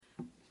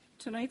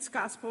Tonight's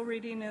gospel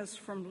reading is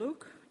from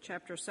Luke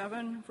chapter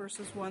 7,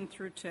 verses 1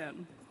 through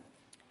 10.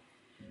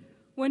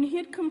 When he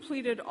had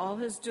completed all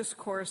his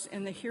discourse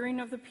in the hearing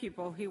of the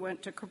people, he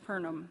went to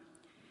Capernaum.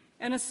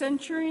 And a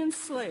centurion's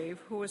slave,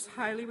 who was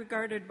highly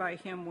regarded by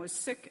him, was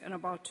sick and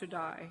about to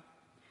die.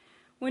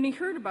 When he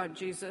heard about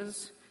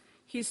Jesus,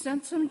 he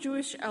sent some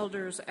Jewish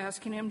elders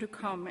asking him to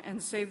come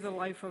and save the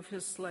life of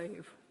his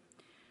slave.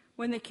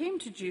 When they came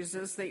to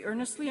Jesus, they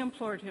earnestly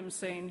implored him,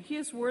 saying, "He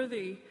is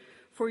worthy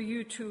for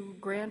you to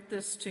grant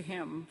this to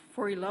him,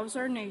 for he loves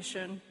our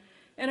nation,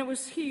 and it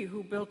was he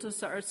who built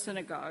us our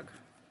synagogue."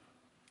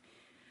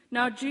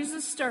 Now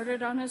Jesus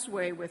started on his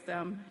way with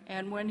them,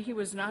 and when he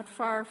was not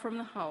far from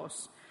the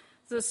house,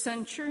 the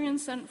centurion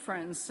sent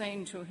friends,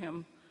 saying to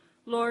him,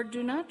 "Lord,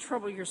 do not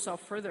trouble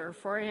yourself further,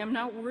 for I am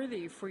not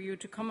worthy for you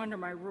to come under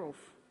my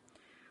roof.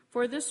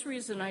 For this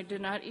reason I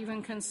did not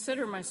even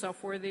consider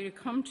myself worthy to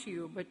come to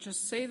you, but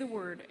just say the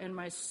word, and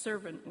my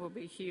servant will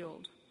be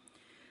healed.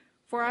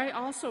 For I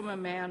also am a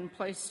man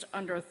placed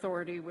under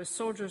authority with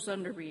soldiers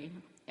under me,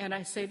 and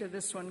I say to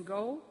this one,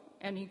 'Go,'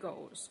 and he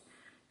goes,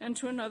 and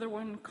to another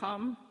one,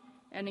 'Come,'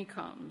 and he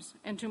comes,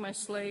 and to my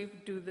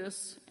slave, 'Do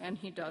this,' and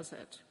he does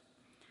it."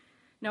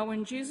 Now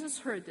when Jesus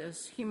heard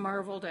this, he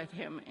marveled at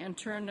him, and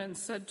turned and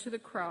said to the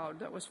crowd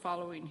that was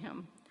following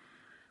him,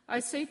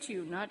 "I say to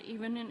you, not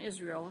even in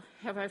Israel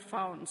have I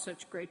found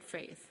such great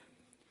faith."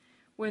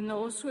 When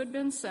those who had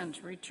been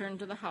sent returned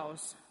to the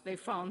house, they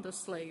found the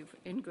slave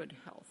in good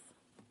health.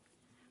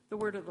 The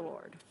word of the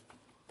Lord.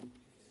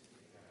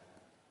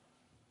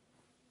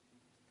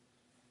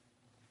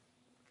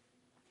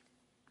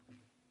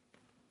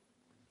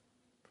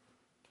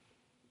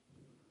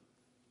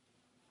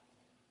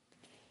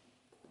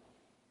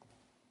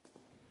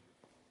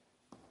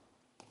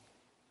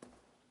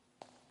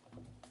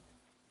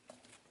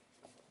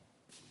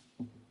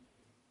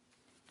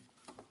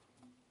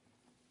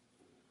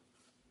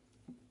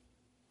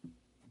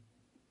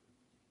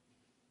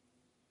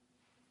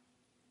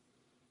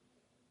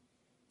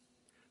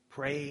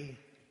 Pray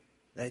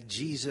that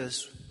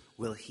Jesus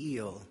will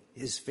heal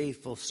his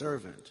faithful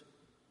servant.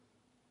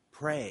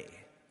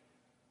 Pray.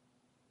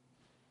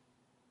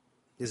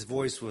 His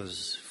voice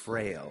was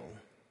frail,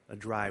 a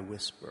dry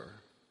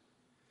whisper.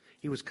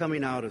 He was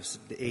coming out of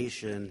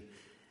sedation,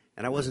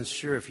 and I wasn't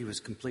sure if he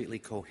was completely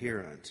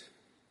coherent.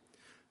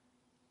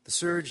 The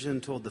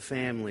surgeon told the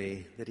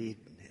family that he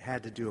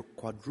had to do a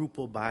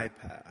quadruple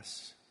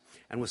bypass,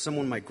 and with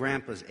someone my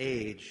grandpa's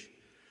age,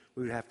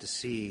 we would have to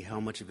see how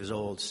much of his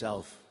old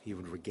self he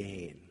would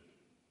regain.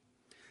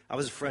 I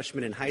was a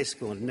freshman in high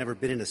school and had never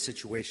been in a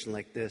situation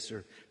like this,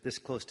 or this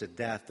close to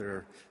death,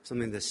 or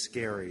something this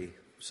scary,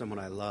 someone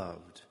I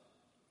loved.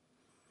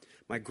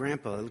 My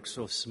grandpa looked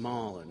so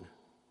small and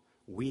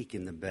weak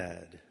in the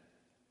bed.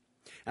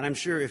 And I'm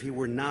sure if he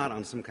were not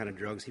on some kind of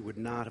drugs, he would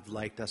not have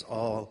liked us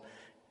all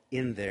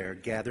in there,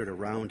 gathered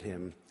around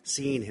him,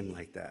 seeing him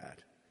like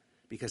that,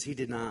 because he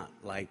did not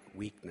like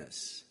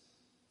weakness,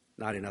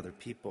 not in other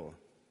people,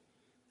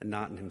 and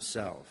not in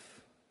himself.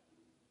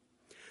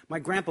 My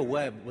Grandpa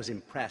Webb was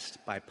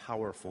impressed by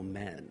powerful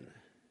men,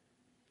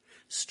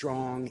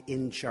 strong,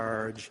 in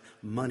charge,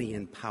 money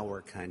and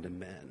power kind of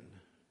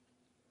men.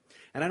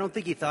 And I don't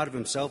think he thought of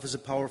himself as a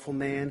powerful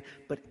man,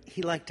 but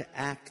he liked to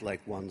act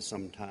like one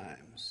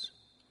sometimes.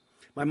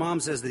 My mom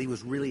says that he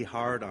was really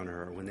hard on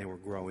her when they were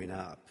growing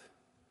up.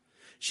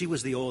 She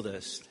was the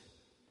oldest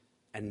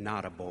and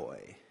not a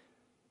boy.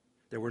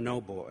 There were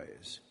no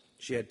boys.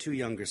 She had two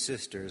younger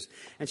sisters,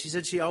 and she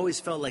said she always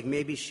felt like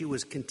maybe she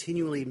was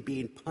continually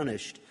being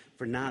punished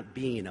for not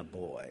being a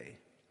boy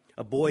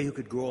who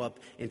could grow up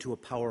into a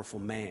powerful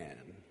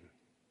man.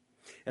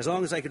 As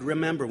long as I could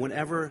remember,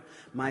 whenever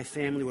my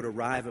family would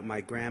arrive at my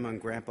grandma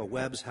and grandpa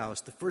Webb's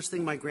house, the first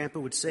thing my grandpa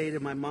would say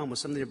to my mom was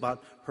something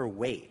about her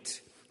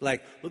weight.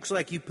 Like, "Looks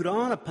like you put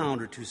on a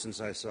pound or two since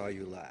I saw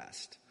you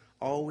last."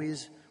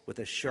 Always with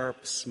a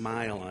sharp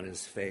smile on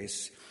his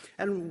face.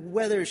 And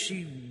whether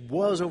she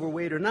was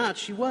overweight or not,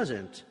 she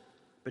wasn't.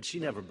 But she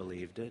never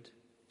believed it.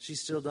 She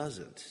still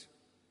doesn't.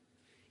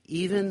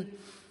 Even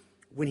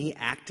when he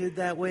acted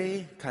that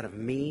way, kind of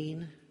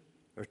mean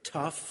or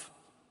tough,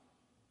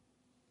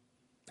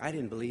 I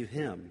didn't believe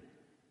him.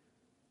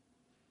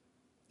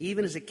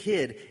 Even as a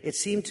kid, it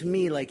seemed to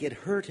me like it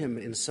hurt him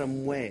in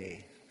some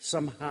way,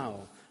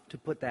 somehow, to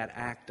put that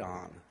act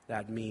on,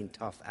 that mean,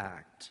 tough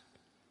act.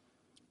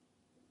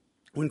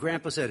 When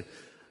Grandpa said,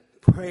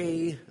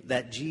 "Pray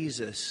that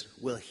Jesus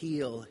will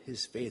heal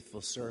his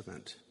faithful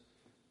servant,"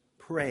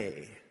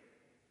 pray,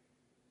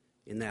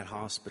 in that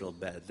hospital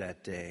bed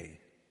that day,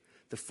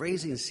 the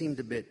phrasing seemed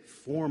a bit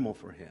formal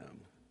for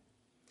him.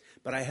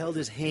 But I held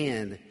his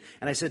hand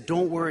and I said,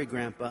 "Don't worry,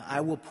 Grandpa,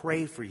 I will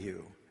pray for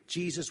you.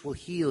 Jesus will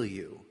heal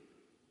you."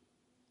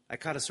 I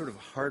caught a sort of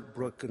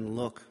heartbroken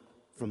look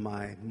from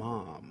my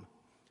mom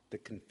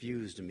that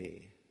confused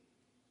me.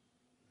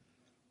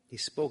 He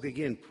spoke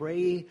again,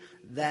 "Pray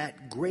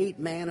that great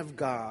man of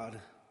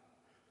God,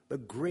 the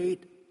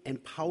great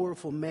and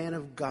powerful man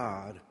of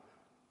God,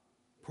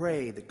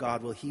 pray that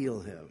God will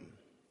heal him."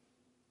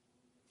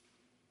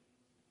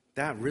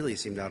 That really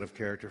seemed out of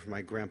character for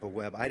my Grandpa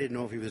Webb. I didn't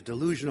know if he was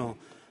delusional,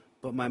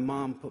 but my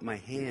mom put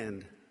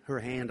her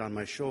hand on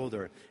my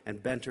shoulder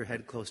and bent her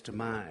head close to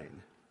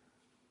mine.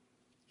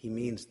 "He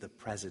means the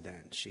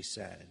president," she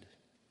said.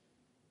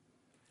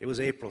 It was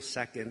April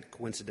 2nd,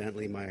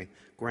 coincidentally my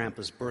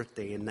grandpa's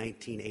birthday in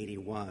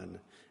 1981,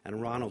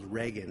 and Ronald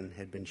Reagan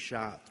had been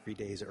shot 3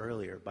 days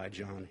earlier by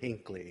John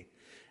Hinckley,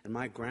 and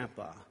my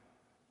grandpa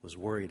was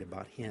worried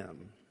about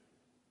him.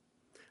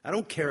 "I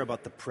don't care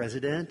about the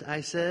president,"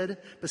 I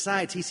said.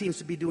 "Besides, he seems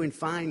to be doing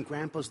fine.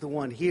 Grandpa's the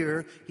one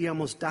here. He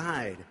almost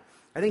died.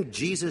 I think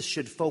Jesus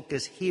should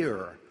focus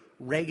here.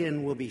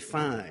 Reagan will be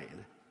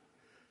fine."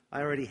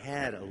 I already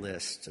had a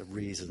list of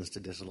reasons to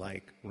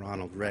dislike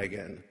Ronald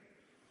Reagan.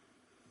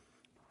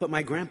 But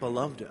my grandpa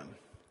loved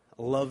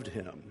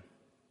him.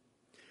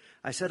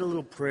 I said a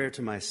little prayer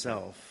to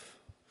myself.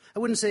 I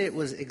wouldn't say it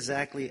was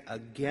exactly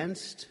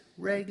against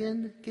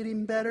Reagan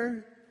getting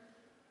better,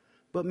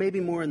 but maybe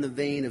more in the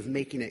vein of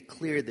making it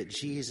clear that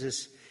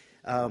Jesus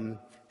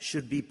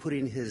should be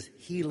putting his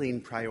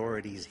healing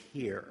priorities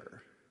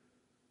here.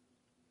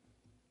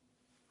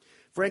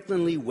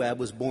 Franklin Lee Webb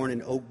was born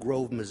in Oak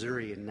Grove,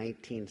 Missouri in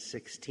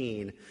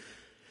 1916.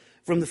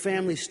 From the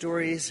family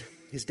stories,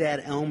 his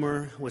dad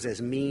Elmer was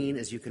as mean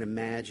as you can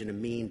imagine a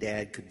mean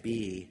dad could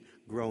be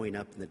growing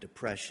up in the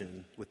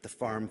Depression, with the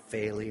farm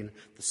failing,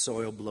 the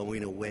soil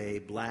blowing away,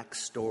 black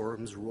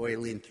storms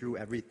roiling through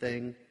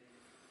everything.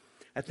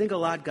 "I think a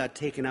lot got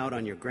taken out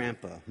on your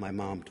grandpa," my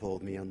mom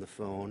told me on the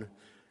phone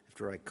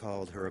after I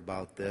called her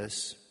about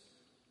this.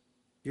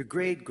 "Your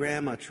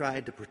great-grandma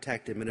tried to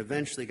protect him and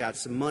eventually got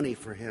some money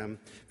for him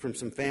from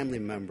some family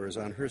members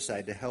on her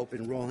side to help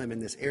enroll him in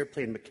this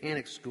airplane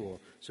mechanics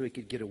school so he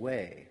could get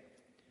away.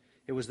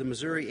 It was the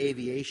Missouri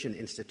Aviation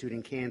Institute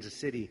in Kansas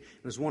City.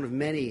 It was one of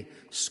many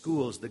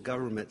schools the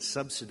government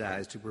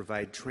subsidized to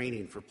provide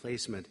training for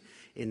placement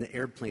in the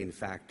airplane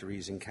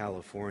factories in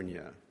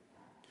California.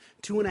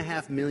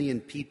 2.5 million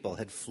people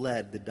had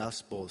fled the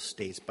Dust Bowl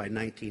states by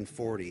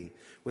 1940,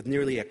 with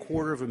nearly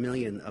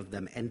 250,000 of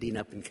them ending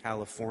up in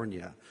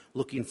California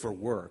looking for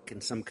work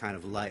and some kind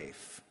of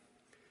life.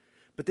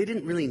 But they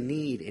didn't really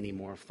need any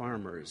more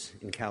farmers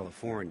in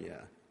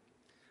California.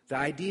 The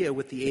idea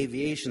with the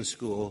aviation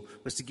school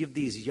was to give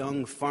these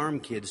young farm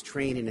kids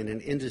training in an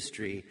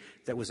industry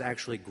that was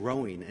actually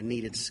growing and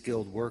needed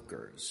skilled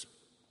workers.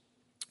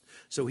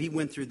 So he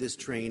went through this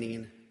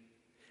training,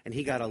 and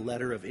he got a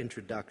letter of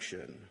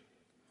introduction.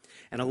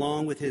 And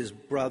along with his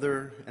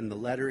brother and the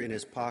letter in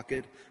his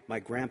pocket, my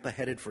grandpa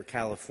headed for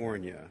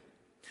California.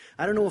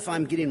 I don't know if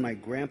I'm getting my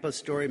grandpa's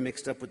story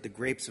mixed up with the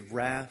Grapes of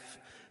Wrath,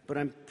 but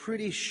I'm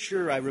pretty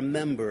sure I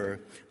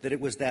remember that it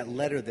was that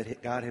letter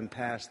that got him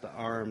past the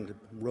armed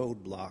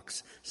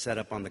roadblocks set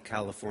up on the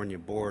California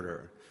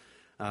border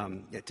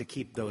to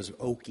keep those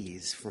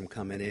Okies from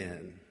coming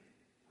in.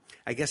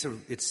 I guess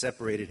it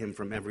separated him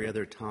from every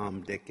other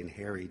Tom, Dick, and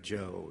Harry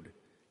Jode.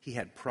 He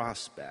had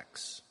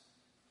prospects.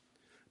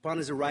 Upon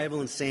his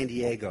arrival in San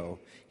Diego,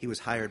 he was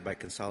hired by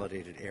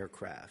Consolidated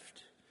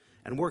Aircraft.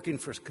 And working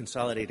for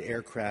Consolidated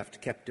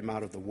Aircraft kept him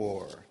out of the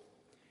war.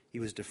 He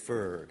was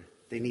deferred.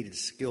 They needed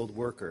skilled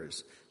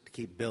workers to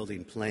keep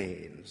building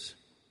planes.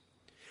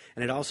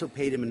 And it also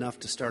paid him enough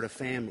to start a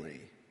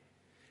family.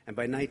 And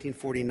by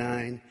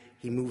 1949,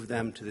 he moved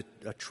them to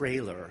a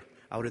trailer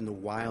out in the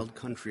wild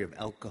country of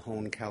El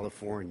Cajon,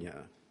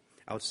 California,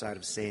 outside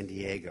of San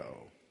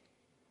Diego.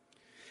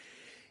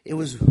 It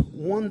was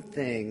one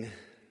thing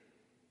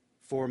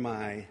for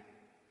my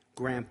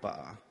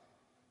grandpa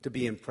to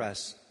be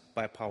impressed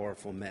by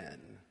powerful men.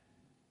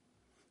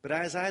 But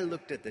as I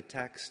looked at the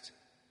text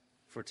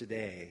for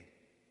today,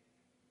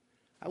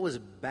 I was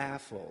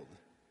baffled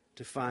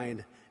to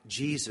find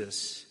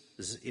Jesus'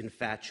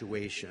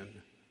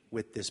 infatuation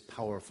with this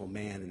powerful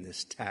man in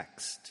this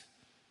text.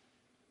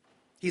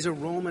 He's a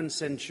Roman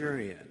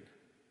centurion.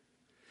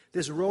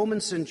 This Roman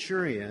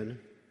centurion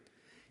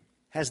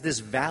has this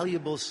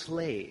valuable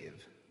slave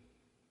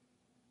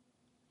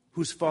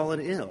who's fallen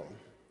ill.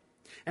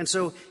 And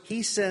so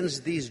he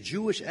sends these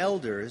Jewish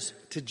elders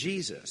to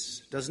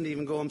Jesus, doesn't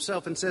even go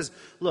himself, and says,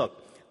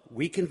 look,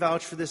 we can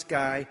vouch for this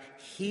guy.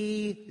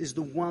 He is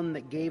the one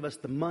that gave us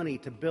the money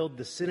to build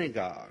the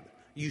synagogue.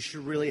 You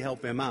should really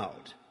help him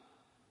out.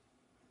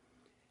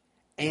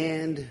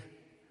 And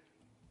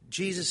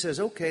Jesus says,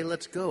 okay,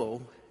 let's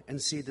go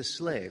and see the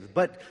slave.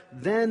 But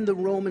then the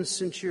Roman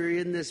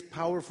centurion, this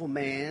powerful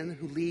man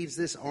who leads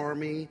this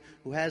army,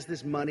 who has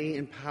this money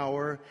and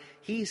power,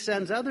 he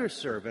sends other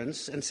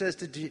servants and says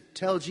to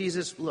tell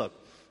Jesus, look,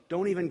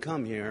 don't even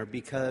come here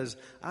because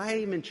I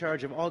am in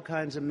charge of all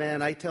kinds of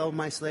men. I tell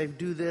my slave,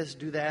 do this,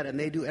 do that, and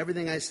they do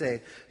everything I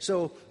say.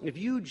 So if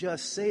you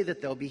just say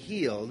that they'll be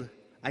healed,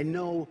 I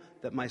know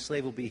that my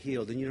slave will be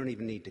healed, and you don't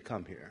even need to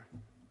come here.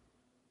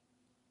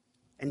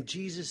 And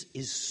Jesus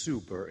is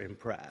super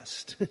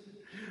impressed.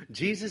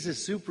 Jesus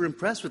is super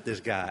impressed with this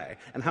guy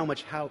and how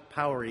much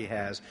power he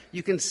has.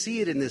 You can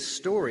see it in this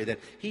story that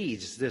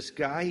he's this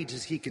guy.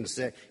 He can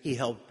say he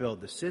helped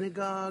build the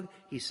synagogue.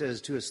 He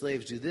says to his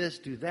slaves, do this,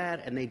 do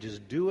that, and they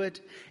just do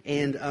it.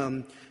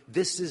 And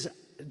this is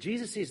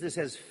Jesus sees this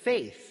as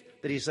faith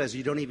that he says,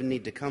 you don't even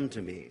need to come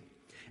to me.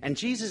 And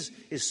Jesus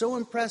is so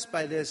impressed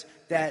by this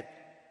that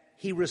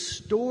he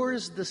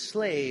restores the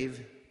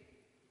slave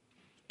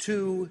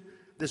to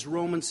this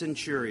Roman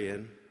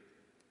centurion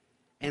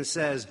and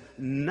says,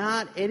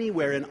 not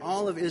anywhere in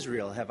all of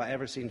Israel have I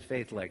ever seen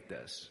faith like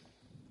this.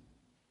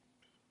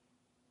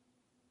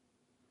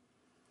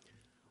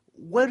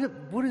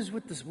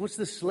 What's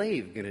the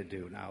slave going to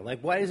do now?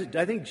 Like, why is it?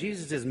 I think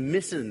Jesus is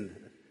missing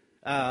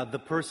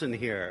the person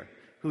here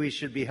who he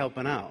should be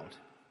helping out.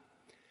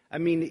 I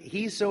mean,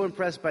 he's so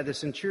impressed by the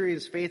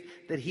centurion's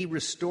faith that he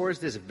restores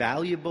this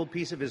valuable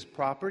piece of his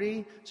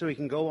property so he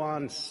can go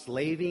on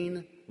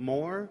slaving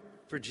more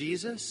for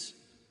Jesus.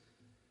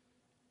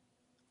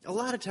 A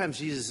lot of times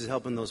Jesus is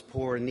helping those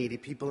poor and needy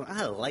people.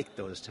 I like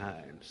those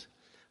times.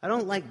 I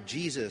don't like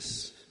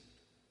Jesus,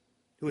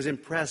 who was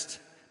impressed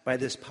by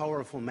this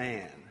powerful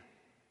man.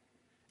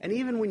 And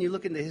even when you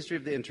look in the history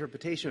of the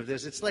interpretation of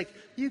this, it's like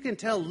you can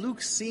tell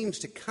Luke seems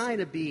to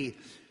kind of be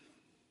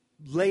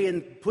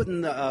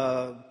putting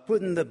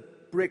the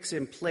bricks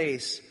in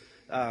place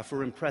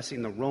for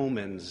impressing the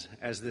Romans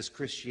as this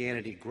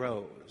Christianity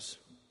grows.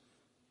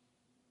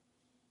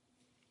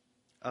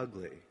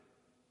 Ugly.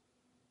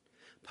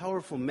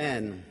 Powerful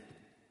men.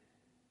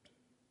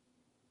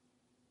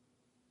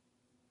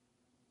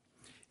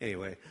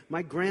 Anyway,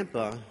 my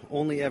grandpa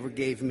only ever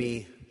gave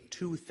me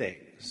two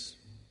things.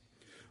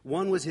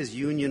 One was his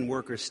Union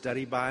Worker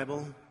Study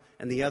Bible,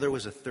 and the other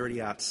was a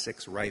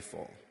 .30-06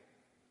 rifle.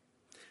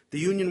 The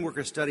Union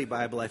Worker Study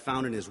Bible I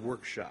found in his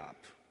workshop.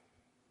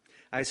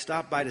 I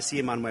stopped by to see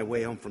him on my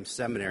way home from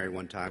seminary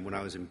one time when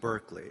I was in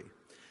Berkeley.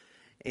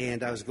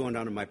 And I was going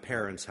down to my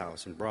parents'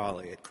 house in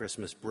Brawley at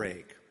Christmas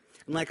break.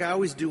 And like I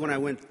always do when I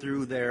went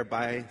through there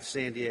by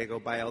San Diego,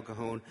 by El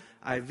Cajon,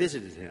 I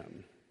visited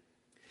him.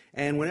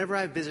 And whenever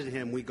I visit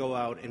him, we go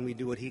out and we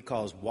do what he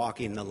calls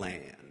walking the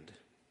land.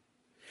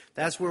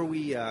 That's where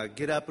we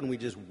get up and we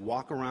just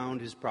walk around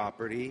his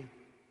property,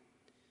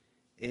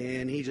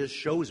 and he just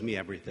shows me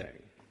everything.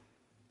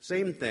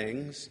 Same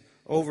things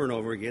over and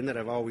over again that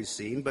I've always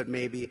seen, but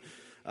maybe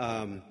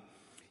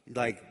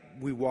like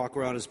we walk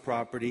around his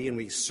property and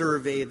we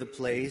survey the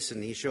place,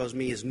 and he shows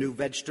me his new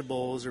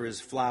vegetables or his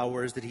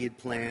flowers that he had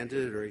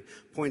planted, or he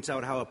points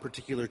out how a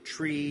particular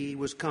tree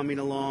was coming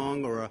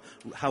along, or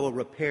how a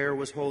repair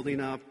was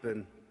holding up.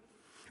 And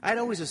I'd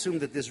always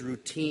assumed that this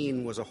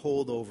routine was a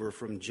holdover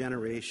from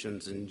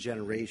generations and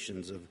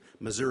generations of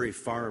Missouri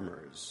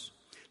farmers.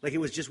 Like it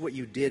was just what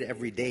you did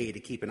every day to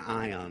keep an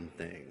eye on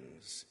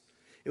things.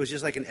 It was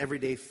just like an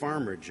everyday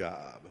farmer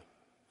job.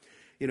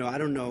 You know, I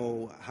don't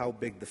know how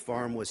big the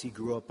farm was he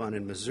grew up on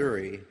in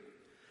Missouri,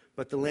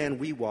 but the land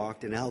we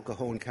walked in El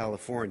Cajon,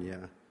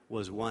 California,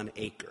 was 1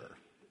 acre.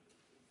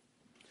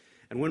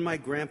 And when my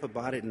grandpa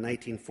bought it in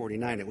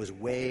 1949, it was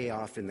way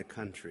off in the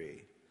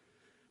country.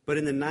 But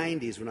in the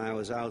 90s, when I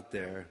was out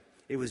there,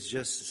 it was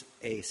just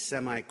a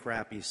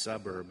semi-crappy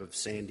suburb of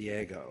San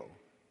Diego.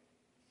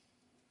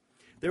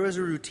 There was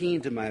a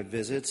routine to my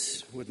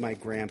visits with my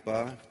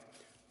grandpa.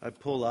 I'd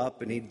pull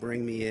up and he'd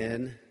bring me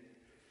in.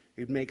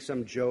 He'd make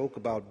some joke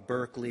about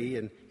Berkeley,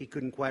 and he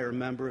couldn't quite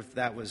remember if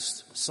that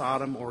was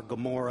Sodom or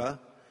Gomorrah.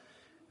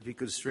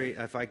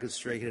 If I could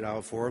straighten it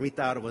out for him. He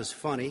thought it was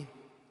funny.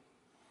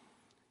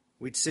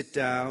 We'd sit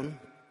down,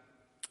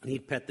 and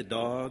he'd pet the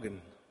dog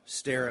and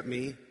stare at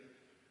me,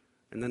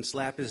 and then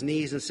slap his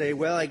knees and say,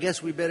 "Well, I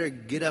guess we better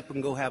get up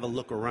and go have a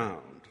look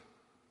around."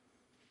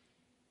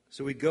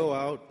 So we'd go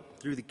out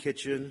through the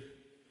kitchen,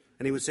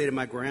 and he would say to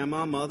my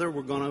grandma, "Mother,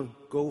 we're going to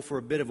go for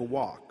a bit of a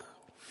walk."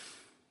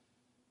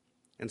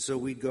 And so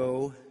we'd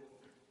go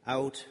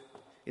out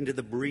into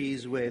the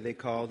breezeway, they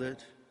called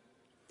it,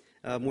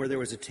 where there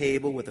was a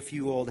table with a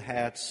few old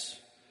hats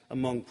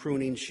among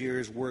pruning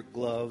shears, work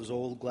gloves,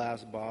 old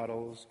glass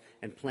bottles,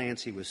 and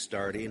plants he was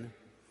starting.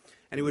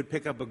 And he would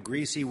pick up a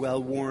greasy,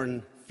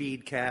 well-worn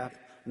feed cap,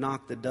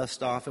 knock the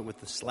dust off it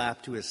with a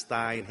slap to his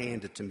thigh, and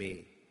hand it to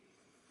me.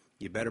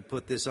 "You better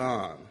put this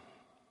on."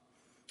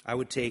 I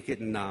would take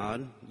it and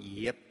nod.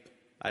 "Yep,"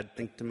 I'd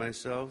think to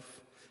myself,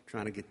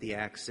 trying to get the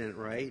accent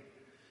right.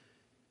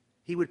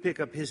 He would pick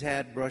up his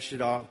hat, brush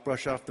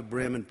off the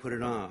brim, and put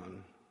it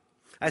on.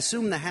 I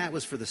assumed the hat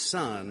was for the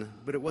sun,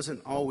 but it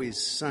wasn't always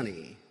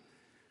sunny.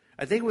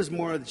 I think it was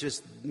more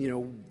just,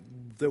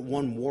 that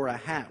one wore a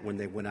hat when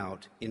they went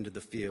out into the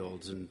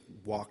fields and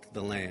walked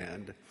the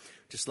land.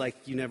 Just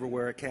like you never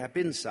wear a cap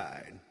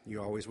inside.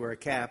 You always wear a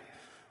cap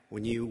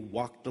when you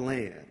walk the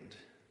land.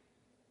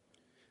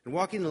 And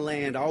walking the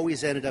land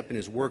always ended up in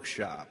his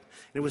workshop.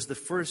 And it was the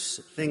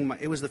first thing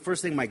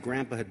my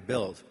grandpa had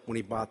built when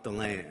he bought the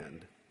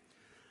land.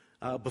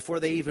 Before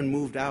they even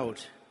moved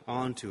out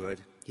onto it,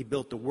 he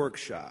built the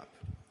workshop,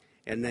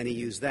 and then he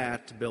used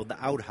that to build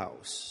the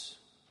outhouse.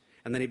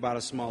 And then he bought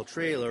a small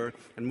trailer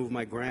and moved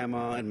my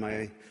grandma and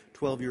my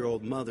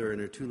 12-year-old mother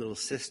and her two little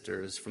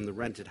sisters from the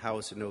rented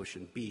house in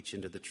Ocean Beach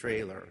into the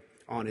trailer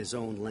on his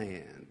own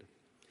land.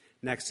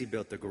 Next, he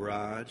built the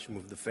garage,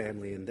 moved the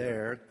family in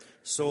there,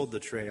 sold the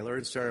trailer,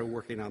 and started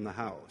working on the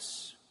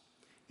house.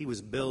 He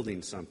was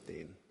building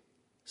something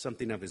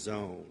of his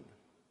own.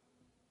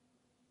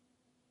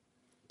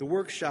 The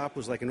workshop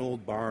was like an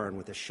old barn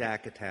with a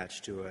shack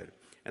attached to it,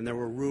 and there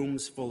were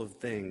rooms full of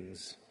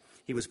things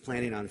he was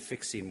planning on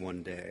fixing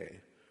one day,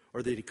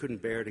 or that he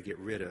couldn't bear to get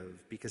rid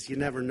of, because you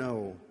never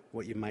know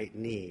what you might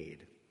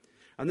need.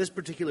 On this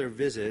particular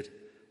visit,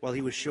 while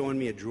he was showing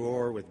me a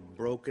drawer with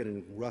broken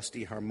and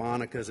rusty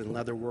harmonicas and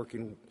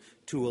leatherworking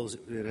tools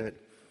in it,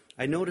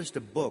 I noticed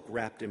a book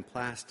wrapped in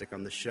plastic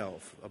on the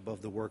shelf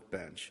above the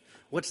workbench.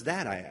 "What's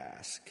that?" I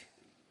asked.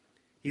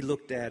 He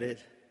looked at it,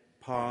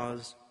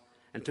 paused,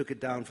 and took it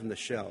down from the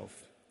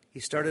shelf.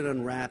 He started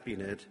unwrapping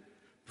it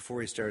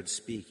before he started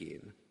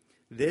speaking.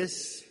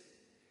 "This,"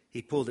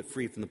 he pulled it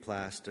free from the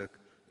plastic,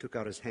 took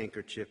out his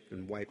handkerchief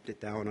and wiped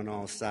it down on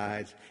all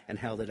sides and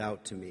held it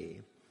out to me,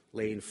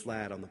 laying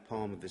flat on the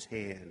palm of his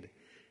hand.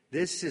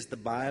 "This is the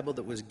Bible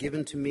that was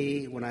given to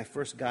me when I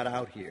first got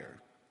out here."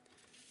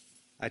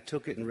 I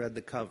took it and read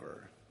the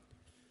cover.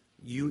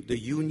 The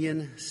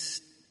Union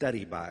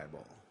Study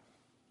Bible.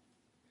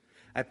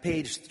 I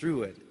paged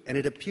through it, and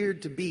it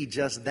appeared to be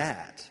just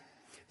that.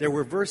 There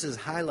were verses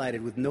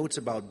highlighted with notes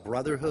about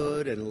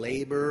brotherhood and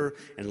labor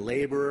and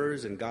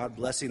laborers and God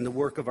blessing the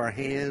work of our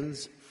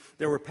hands.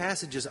 There were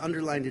passages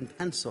underlined in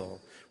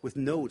pencil with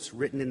notes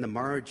written in the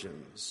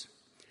margins.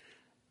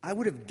 I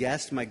would have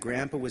guessed my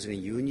grandpa was in a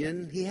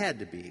union. He had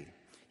to be.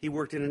 He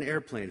worked in an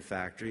airplane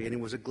factory, and he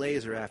was a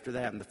glazer after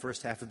that in the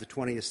first half of the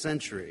 20th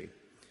century.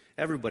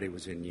 Everybody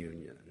was in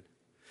union.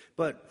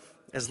 But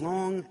as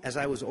long as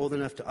I was old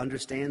enough to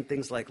understand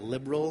things like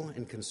liberal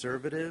and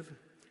conservative,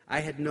 I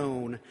had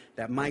known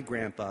that my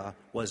grandpa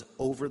was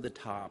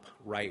over-the-top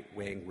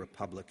right-wing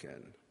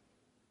Republican.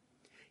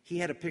 He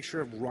had a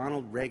picture of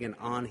Ronald Reagan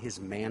on his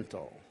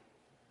mantle.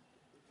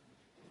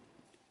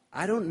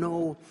 I don't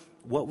know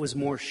what was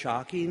more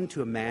shocking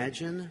to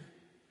imagine,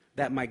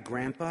 that my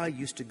grandpa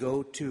used to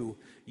go to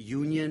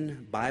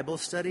union Bible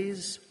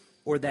studies,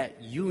 or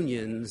that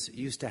unions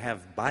used to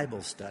have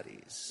Bible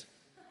studies.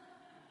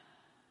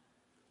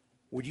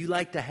 "Would you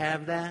like to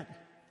have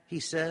that?"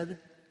 he said,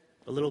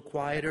 a little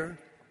quieter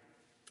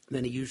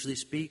than he usually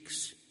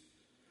speaks.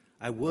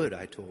 "I would,"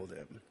 I told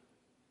him.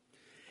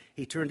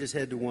 He turned his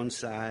head to one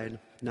side,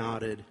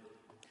 nodded,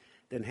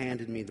 then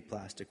handed me the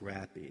plastic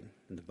wrapping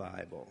and the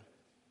Bible.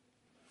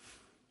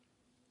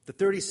 The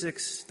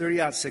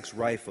 30-06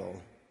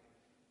 rifle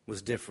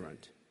was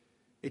different.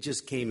 It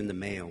just came in the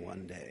mail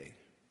one day.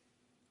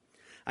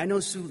 I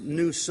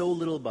knew so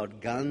little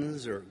about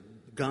guns or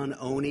gun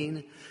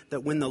owning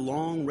that when the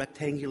long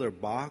rectangular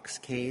box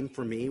came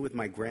for me with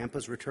my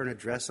grandpa's return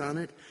address on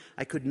it,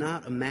 I could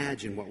not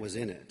imagine what was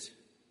in it.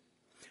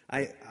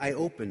 I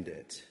opened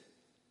it.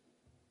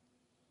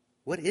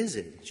 "What is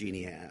it?"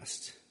 Jeannie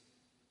asked.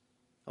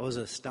 I was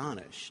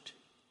astonished.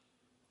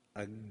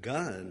 "A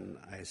gun,"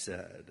 I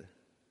said.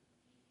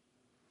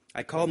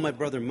 I called my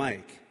brother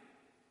Mike.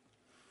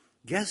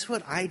 "Guess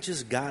what I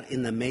just got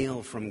in the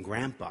mail from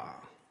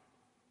Grandpa?"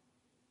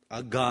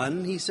 "A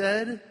gun?" he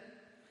said.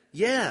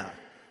 "Yeah."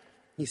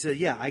 He said,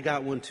 "Yeah, I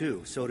got one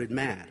too. So did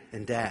Matt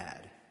and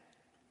Dad."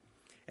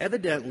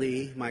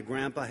 Evidently, my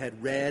grandpa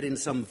had read in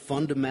some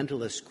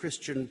fundamentalist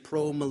Christian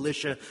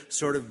pro-militia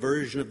sort of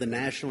version of the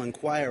National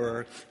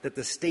Enquirer that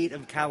the state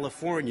of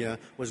California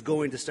was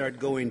going to start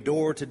going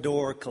door to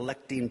door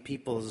collecting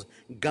people's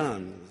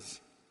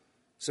guns.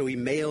 So he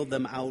mailed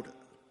them out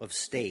of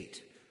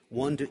state,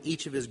 one to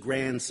each of his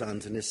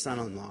grandsons and his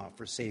son-in-law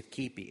for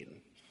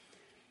safekeeping.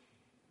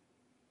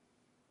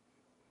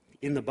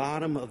 In the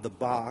bottom of the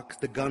box,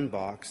 the gun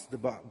box, the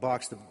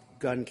box the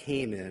gun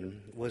came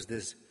in, was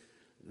this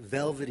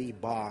velvety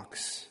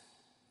box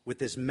with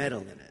this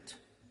metal in it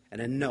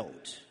and a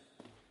note.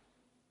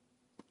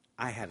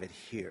 I have it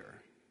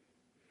here.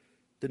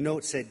 The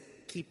note said,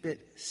 "Keep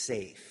it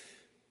safe."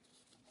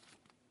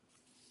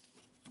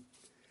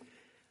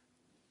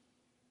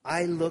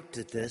 I looked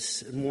at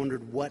this and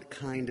wondered what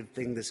kind of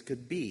thing this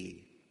could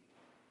be.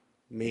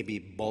 Maybe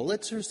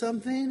bullets or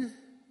something?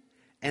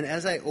 And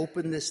as I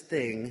open this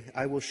thing,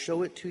 I will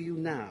show it to you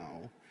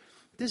now.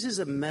 This is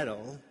a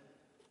medal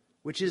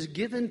which is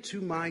given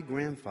to my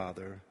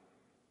grandfather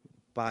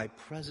by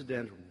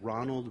President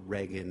Ronald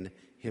Reagan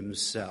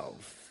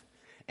himself.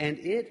 And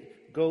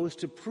it goes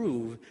to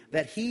prove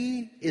that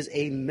he is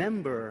a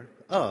member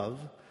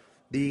of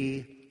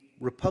the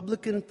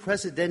Republican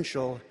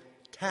Presidential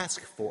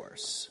Task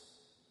Force.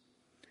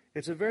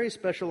 It's a very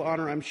special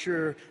honor, I'm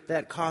sure,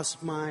 that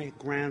cost my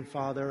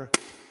grandfather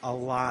a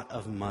lot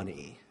of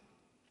money.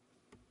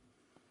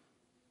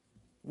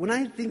 When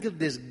I think of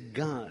this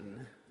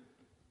gun,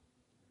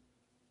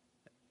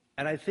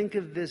 and I think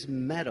of this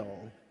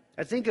medal,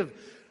 I think of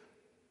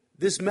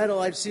this medal,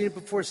 I've seen it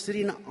before,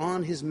 sitting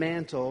on his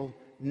mantle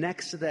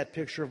next to that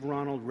picture of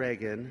Ronald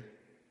Reagan.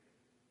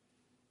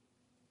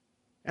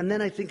 And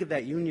then I think of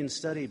that Union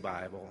Study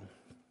Bible.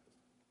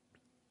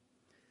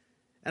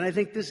 And I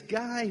think this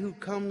guy who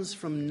comes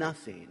from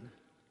nothing,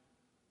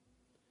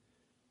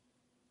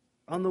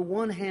 on the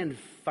one hand,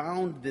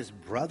 found this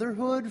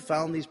brotherhood,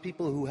 found these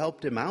people who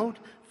helped him out,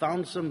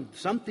 found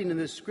something in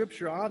this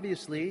scripture,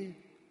 obviously,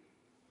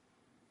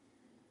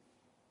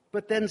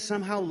 but then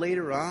somehow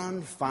later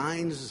on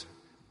finds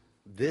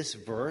this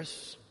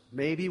verse,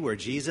 maybe, where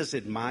Jesus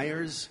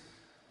admires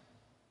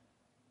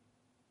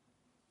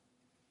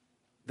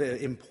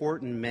the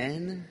important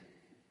men?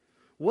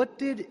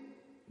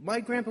 My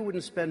grandpa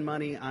wouldn't spend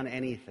money on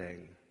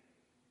anything.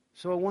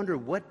 So I wonder,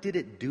 what did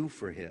it do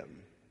for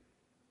him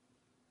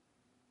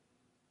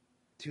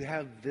to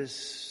have this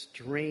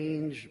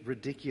strange,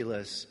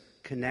 ridiculous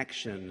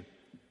connection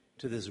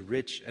to this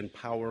rich and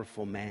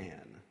powerful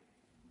man?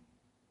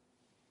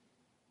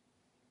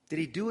 Did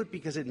he do it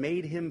because it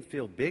made him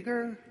feel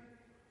bigger?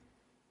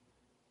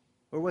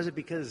 Or was it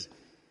because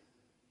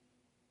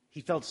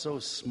he felt so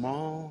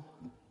small?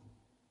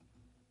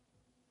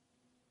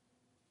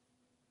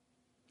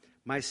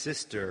 My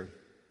sister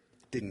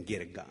didn't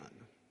get a gun.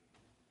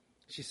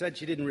 She said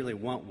she didn't really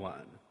want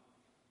one,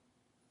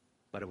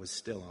 but it was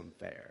still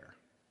unfair.